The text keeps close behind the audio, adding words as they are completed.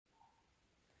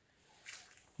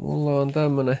Mulla on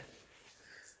tämmönen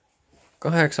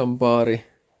 8 baari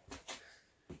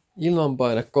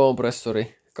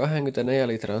ilmanpainekompressori 24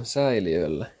 litran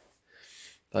säiliöllä.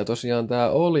 Tai tosiaan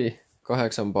tää oli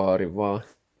 8 baarin vaan.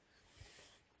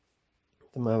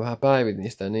 Mä vähän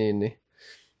päivitin sitä niin.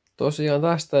 Tosiaan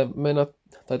tästä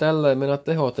tällä ei mennä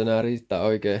tehot enää riittää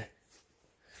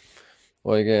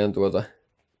oikein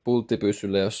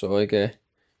pulttipyssylle, jos on oikein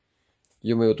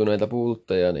jumiutuneita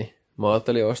pultteja, niin mä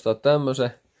ajattelin ostaa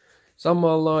tämmösen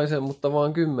samanlaisen, mutta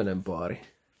vaan 10 baari.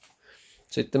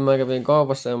 Sitten mä kävin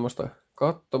kaupassa semmoista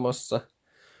katsomassa,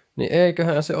 niin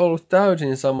eiköhän se ollut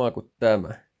täysin sama kuin tämä.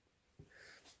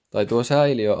 Tai tuo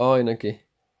säiliö ainakin.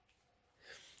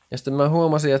 Ja sitten mä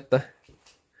huomasin, että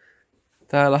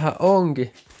täällähän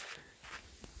onkin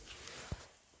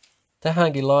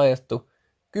tähänkin laitettu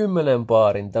 10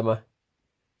 baarin tämä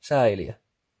säiliö.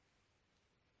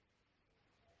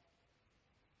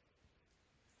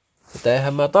 Että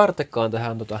eihän mä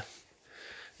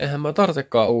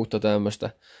tarvitsekaan uutta tämmöstä.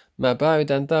 Mä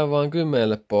päivitän tän vaan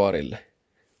 10 baarille.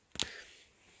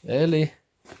 Eli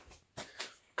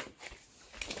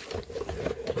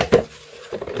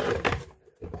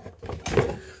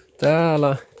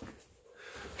täällä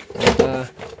tää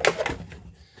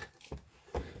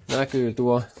näkyy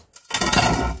tuo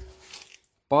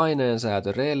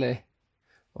paineensäätörele.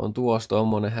 On tuossa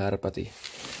tommonen härpäti.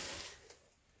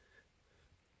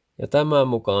 Ja tämän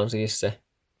mukaan siis se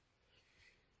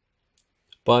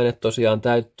paine tosiaan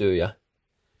täyttyy ja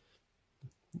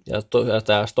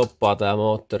tää stoppaa tää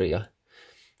moottori ja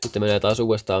sitten menee taas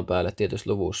uudestaan päälle tietyssä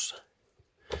luvussa.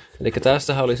 Eli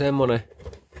tässähän oli semmonen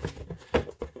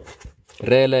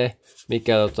relé,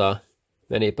 mikä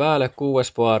meni päälle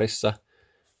 6 baarissa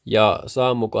ja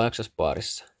sammui 8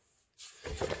 baarissa.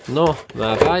 No,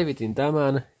 mä päivitin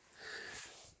tämän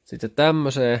sitten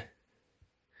tämmöseen.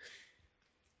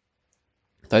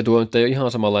 Tai tuo nyt ei ole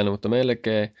ihan samanlainen, mutta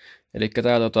melkein. Eli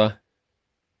tää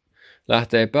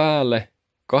lähtee päälle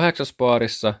 8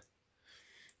 baarissa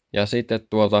ja sitten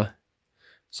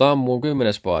sammuu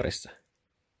 10 baarissa.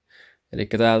 Eli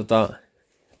tää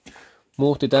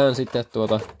muutti tän sitten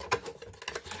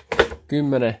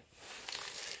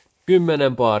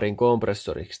 10 baarin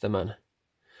kompressoriksi tämän,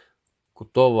 kun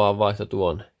tuo vaan vaihtoi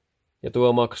tuon. Ja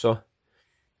tuo maksoi,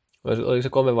 oli se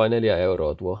 3 vai 4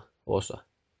 euroa tuo osa.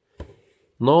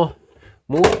 No,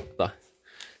 mutta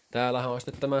täällähän on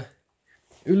sitten tämä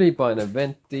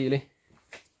ylipaineventtiili.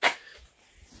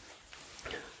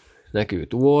 Näkyy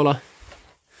tuolla.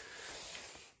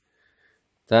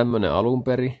 Tämmönen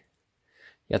alunperi.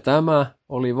 Ja tämä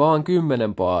oli vaan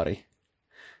 10 baari.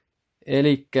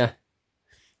 Elikkä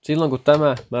silloin kun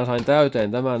mä sain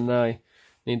täyteen tämän näin,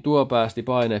 niin tuo päästi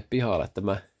paine pihalle,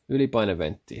 tämä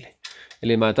ylipaineventtiili.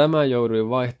 Eli mä tämän jouduin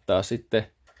vaihtaa sitten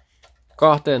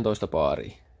 12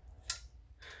 baariin.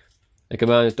 Eikä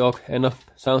mä nyt en ole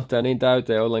saanut tää niin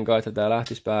täyteen ollenkaan, että tää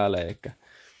lähtisi päälle,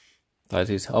 tai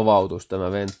siis avautus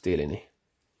tämä venttiili. Niin.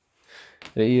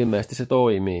 Eli ilmeisesti se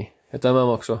toimii. Ja tämä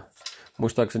maksoi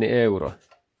muistaakseni euro.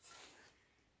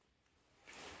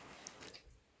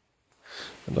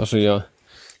 Ja tosiaan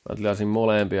mä tilasin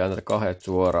molempia näitä 2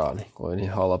 suoraan, niin kun oli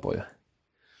niin halpoja.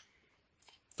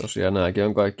 Tosiaan nääkin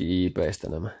on kaikki eBaystä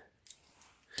nämä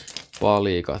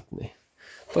palikat. Niin.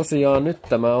 Tosiaan nyt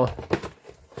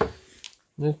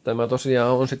tämä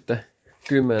tosiaan on sitten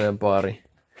 10 baari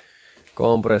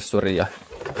kompressori ja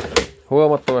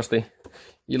huomattavasti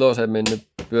iloisemmin nyt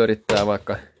pyörittää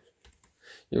vaikka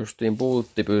justiin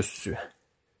pulttipyssyä.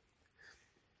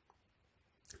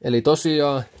 Eli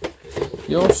tosiaan,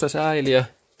 jos se säiliö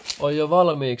on jo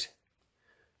valmiiksi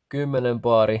 10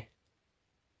 baari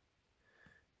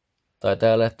tai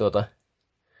täällä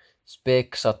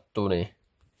speksattu, niin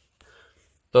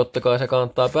totta kai se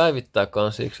kannattaa päivittää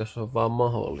kansiksi, jos on vaan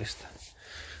mahdollista.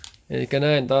 Eli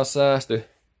näin taas säästyi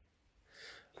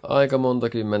aika monta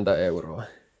 10 euroa.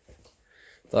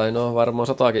 Tai no varmaan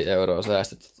 100 euroa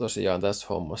säästetty tosiaan tässä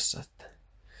hommassa. Että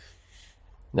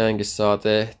näinkin saa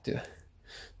tehtyä.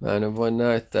 Mä en voi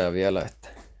näyttää vielä, että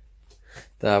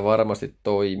tää varmasti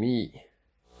toimii.